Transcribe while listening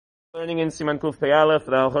Learning in Siman Kuf Pei Aleph,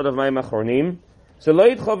 the Halachot of Mayim Achronim. So lo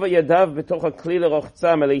yidchov yadav b'toch hakli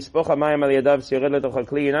lerochtzam ele yispoch hamayim al yadav shired letoch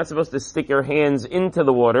hakli. You're not supposed to stick your hands into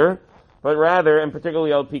the water, but rather, and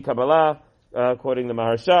particularly al pi Kabbalah, quoting the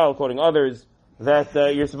Maharshal, quoting others, that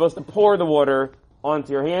you're supposed to pour the water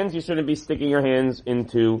onto your hands. You shouldn't be sticking your hands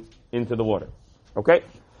into the water. Okay?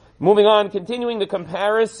 Moving on, continuing the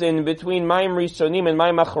comparison between Mayim Rishonim and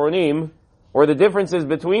Mayim Achronim, or the differences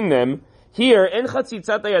between them. Here, en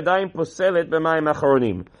chatzitzat hayadayim poselet b'mayim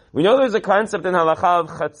achronim. We know there's a concept in halacha of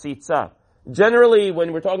chatzitza. Generally,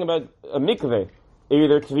 when we're talking about a mikveh,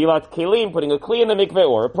 either tvilat kelim, putting a kli in the mikveh,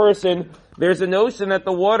 or a person, there's a notion that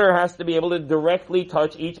the water has to be able to directly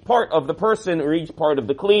touch each part of the person or each part of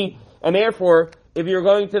the kli, and therefore, if you're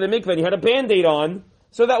going to the mikveh and you had a band-aid on,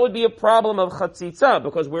 so that would be a problem of chatzitza,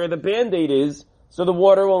 because where the band-aid is, so the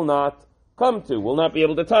water will not come to, will not be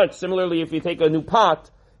able to touch. Similarly, if you take a new pot,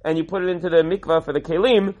 and you put it into the mikvah for the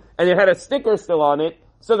kelim, and it had a sticker still on it,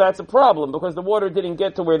 so that's a problem, because the water didn't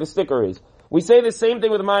get to where the sticker is. We say the same thing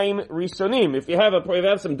with Mayim Rishonim. If you have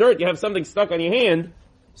some dirt, you have something stuck on your hand,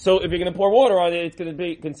 so if you're going to pour water on it, it's going to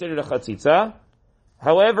be considered a chatzitza.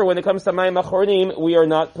 However, when it comes to Mayim Achronim, we are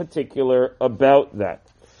not particular about that.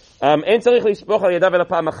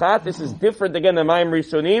 This is different again than Mayim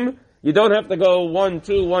Rishonim. You don't have to go 1,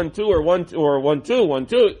 2, 1, 2, or 1, 2, or 1, 2, 1,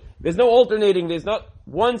 2. There's no alternating. There's not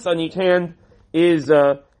once on each hand is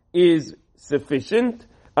sufficient.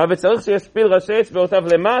 You should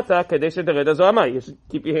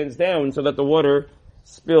keep your hands down so that the water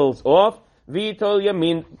spills off. And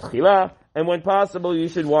when possible, you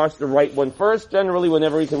should wash the right one first. Generally,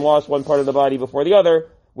 whenever we can wash one part of the body before the other,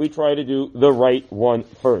 we try to do the right one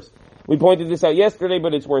first. We pointed this out yesterday,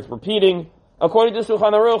 but it's worth repeating. According to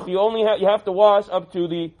Shulchan Aruch, you have to wash up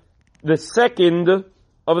to the second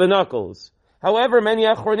of the knuckles. However, many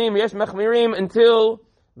achronim, yesh machmirim, until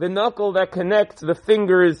the knuckle that connects the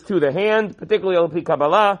fingers to the hand, particularly al pi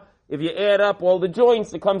Kabbalah, if you add up all the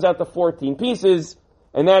joints, it comes out to 14 pieces,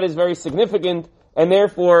 and that is very significant, and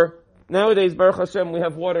therefore, nowadays, Baruch Hashem, we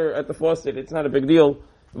have water at the faucet, it's not a big deal,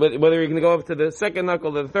 but whether you're going to go up to the second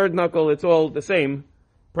knuckle, the third knuckle, it's all the same,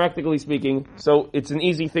 practically speaking, so it's an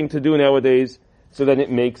easy thing to do nowadays, so that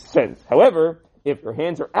it makes sense. However, if your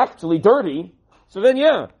hands are actually dirty, so then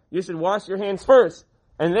you should wash your hands first,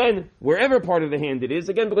 and then wherever part of the hand it is,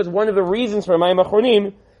 again, because one of the reasons for Mayim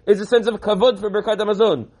Achronim is a sense of kavod for Birkat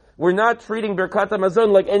HaMazon. We're not treating Birkat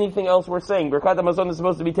HaMazon like anything else we're saying. Birkat HaMazon is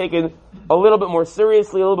supposed to be taken a little bit more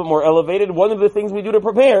seriously, a little bit more elevated. One of the things we do to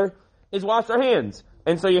prepare is wash our hands.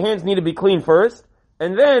 And so your hands need to be clean first,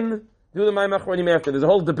 and then do the Mayim Achronim after. There's a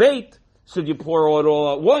whole debate. Should you pour it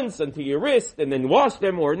all at once onto your wrist and then wash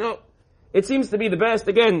them, or no? It seems to be the best.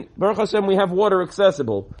 Again, Baruch Hashem, we have water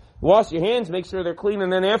accessible. Wash your hands, make sure they're clean, and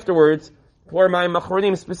then afterwards, pour Mayim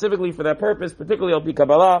Achronim specifically for that purpose, particularly al pi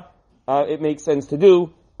Kabbalah. It makes sense to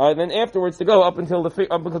do. And then afterwards to go up until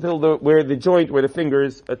where the joint, where the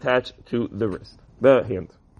fingers attach to the hand.